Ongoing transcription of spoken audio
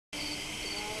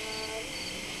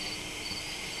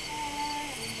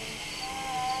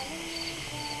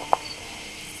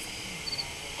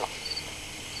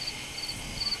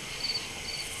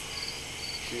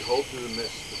Through the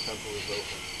mist, the temple is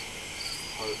open.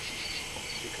 Harsh,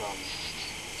 she comes.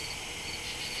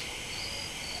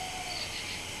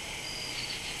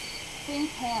 Think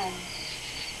hand,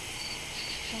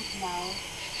 think now,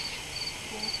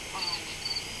 think eye.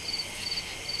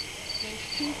 There's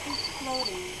pieces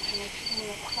floating in a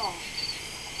stream of salt.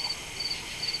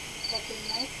 Let the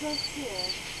nitro tear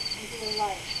into the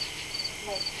light,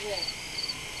 like this.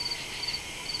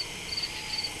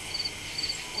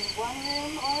 In one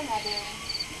room or another,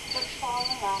 footfall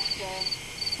and laughter,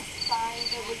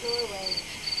 signs of a doorway,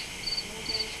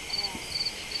 moving hands.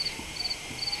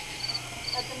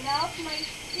 That the mouth might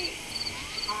speak,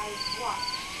 eyes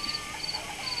watch.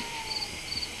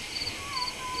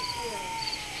 Ears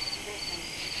listen.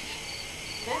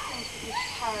 Listen to each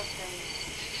paraphrase.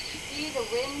 See the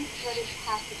wind-threaded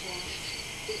passaging,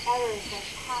 the errors like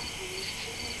pathways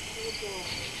leading to the door,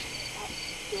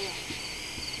 upstairs.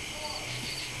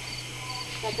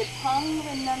 That the tongue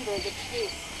remember the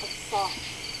taste of salt,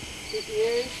 the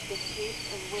ears the sweet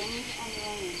of wind and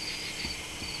rain.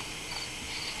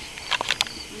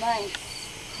 Mice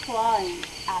clawing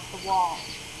at the wall.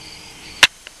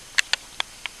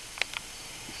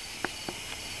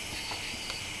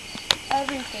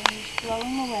 Everything is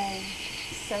flowing away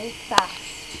so fast.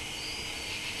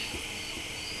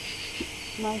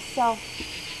 Myself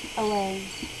away.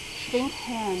 Think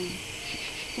hand.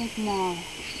 Think now.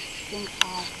 Think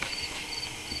I.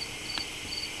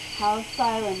 How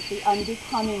silent the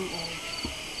unbecoming is.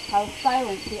 How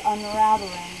silent the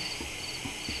unraveling.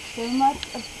 So much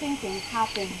of thinking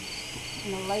happens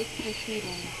in the light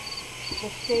receding, the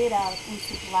fade out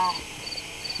into black.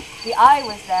 The I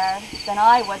was there, then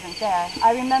I wasn't there.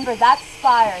 I remember that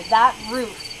spire, that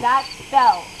roof, that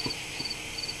bell.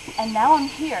 And now I'm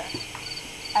here,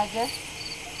 as if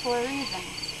for a reason.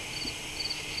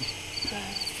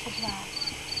 Fade to black.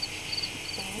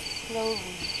 Fade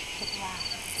slowly to black.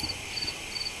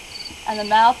 And the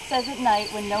mouth says at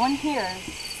night when no one hears,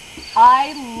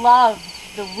 I loved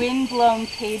the wind-blown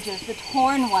pages, the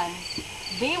torn ones.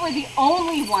 They were the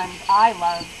only ones I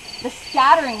loved. The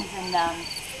scatterings in them,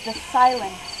 the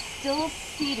silence still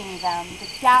seeding them, the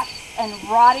gaps and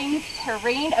rotting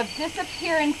terrain of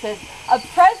disappearances, of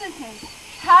presences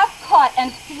half caught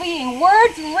and fleeing,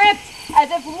 words ripped as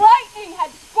if lightning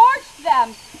had scorched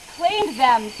them, claimed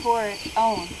them for its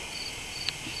own.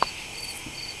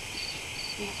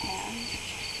 These hands,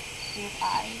 these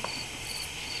eyes,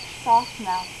 soft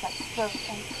mouths that spoke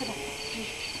and couldn't speak,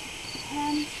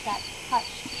 hands that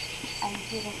touched and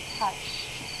didn't touch,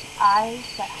 eyes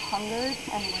that hungered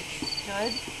and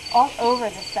withstood all over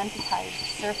the sensitized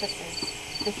surfaces,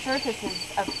 the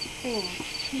surfaces of things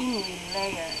keenly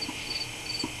layered.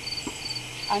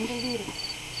 Undiluted.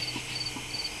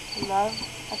 Love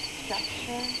of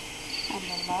structure and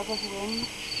the love of wind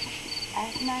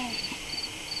at night,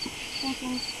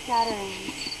 thinking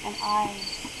scatterings and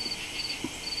eyes,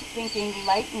 thinking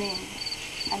lightning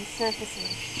and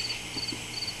surfaces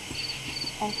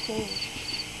and fade.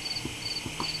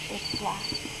 It's black.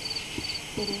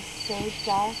 It is so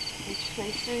dark the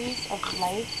traceries of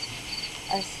light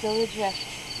are still adrift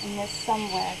in this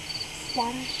somewhere,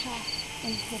 scattershot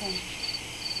and hidden,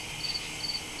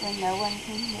 where no one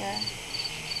can hear,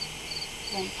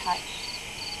 when touched,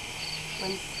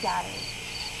 when scattered,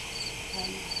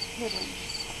 when hidden,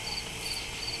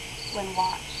 when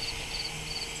watched.